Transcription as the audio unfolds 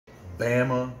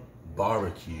Bama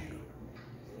BBQ.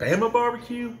 Bama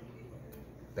BBQ?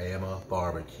 Bama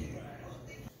BBQ. Did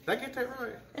I get that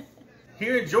right?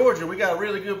 Here in Georgia, we got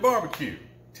really good barbecue.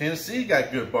 Tennessee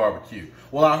got good barbecue.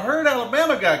 Well, I heard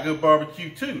Alabama got good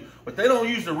barbecue too, but they don't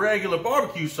use the regular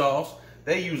barbecue sauce.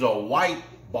 They use a white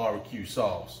barbecue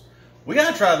sauce. We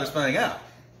gotta try this thing out.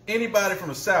 Anybody from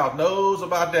the South knows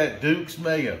about that Duke's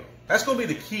mayo. That's gonna be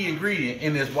the key ingredient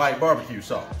in this white barbecue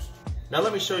sauce. Now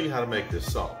let me show you how to make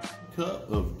this sauce.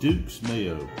 Cup of Duke's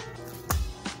mayo.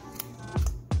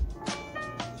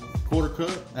 Quarter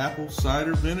cup apple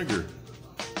cider vinegar.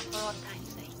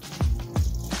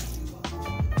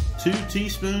 2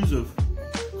 teaspoons of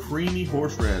creamy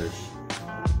horseradish.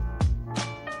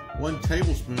 1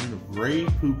 tablespoon of Grey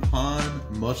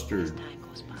Poupon mustard.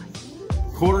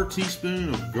 1/4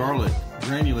 teaspoon of garlic,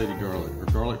 granulated garlic or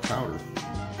garlic powder.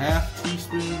 1/2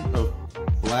 teaspoon of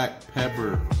black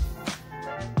pepper.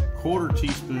 1/4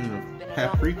 teaspoon of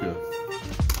paprika.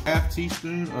 1/2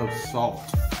 teaspoon of salt.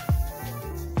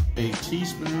 A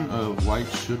teaspoon of white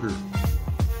sugar.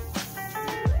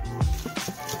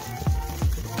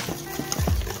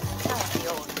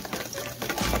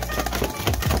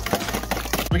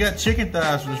 We got chicken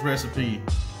thighs for this recipe.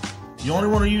 You only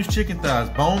want to use chicken thighs,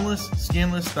 boneless,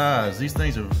 skinless thighs. These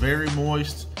things are very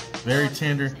moist, very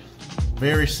tender,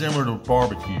 very similar to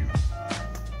barbecue.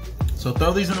 So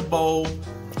throw these in a bowl,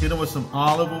 hit them with some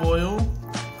olive oil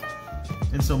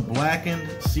and some blackened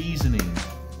seasoning.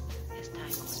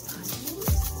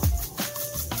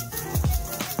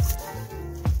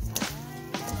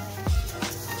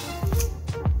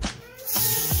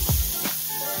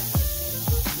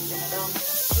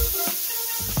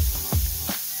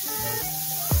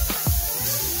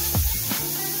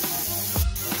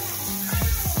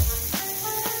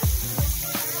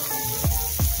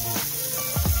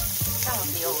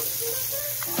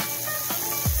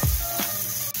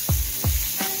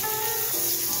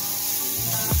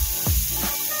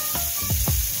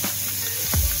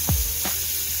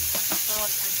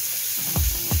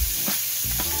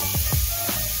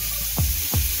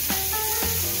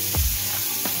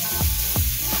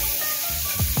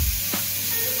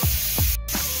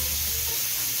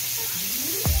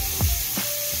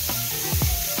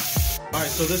 Alright,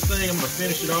 so this thing, I'm going to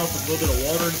finish it off with a little bit of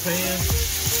water in the pan.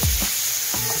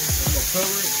 I'm going to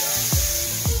cover it.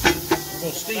 I'm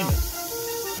going to steam it.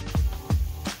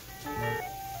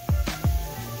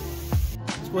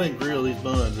 Let's go ahead and grill these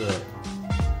buns up.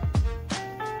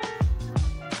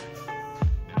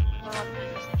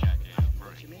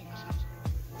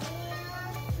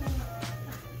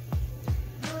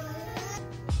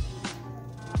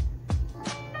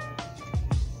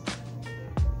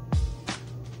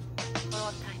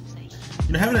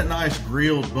 You know, having that nice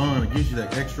grilled bun, it gives you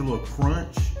that extra little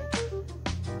crunch,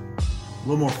 a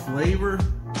little more flavor.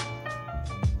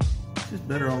 It's just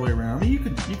better all the way around. I mean, you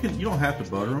don't have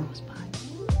to butter them.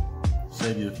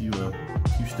 Save you a few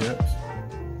steps.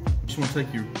 You just want to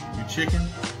take your chicken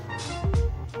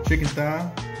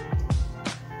thigh,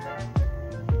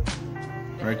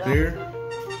 right there.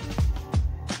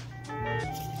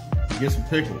 You get some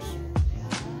pickles.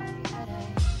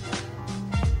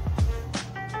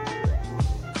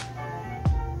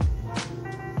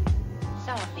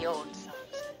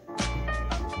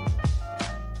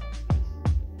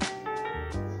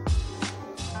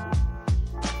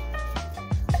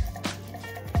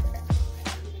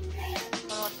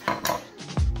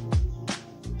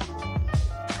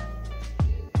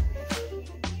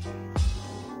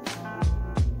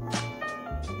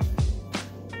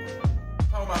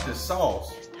 This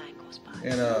sauce,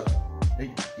 and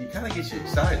it kind of gets you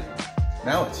excited.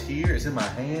 Now it's here, it's in my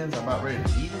hands, I'm about ready to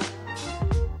eat it.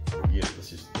 Yeah,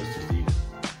 let's just eat it.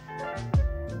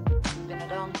 Been a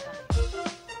long time.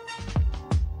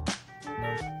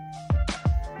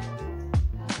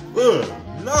 Good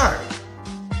night.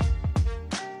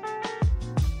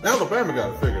 Alabama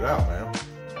got it figured out, man.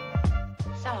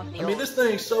 I mean, this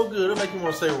thing's so good, it'll make you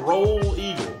want to say roll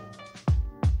eagle.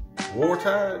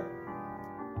 Wartide.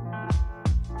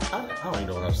 I don't even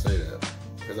know how to say that,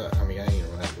 because I mean, I ain't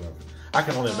around. I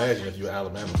can only imagine if you're an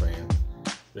Alabama fan,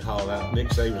 they haul out Nick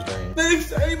Saban's name. Nick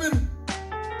Saban,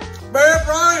 Bear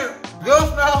Bryant,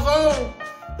 Gus Malzone.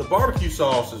 The barbecue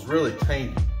sauce is really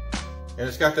tangy, and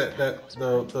it's got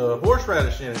the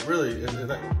horseradish in it, really,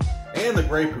 and the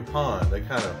Grey Poupon. They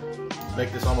kind of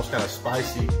make this almost kind of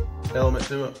spicy element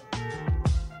to it.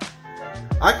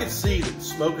 I could see that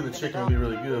smoking the chicken would be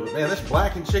really good, but man, this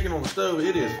blackened chicken on the stove,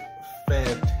 it is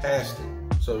fantastic.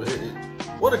 So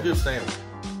what a good sandwich.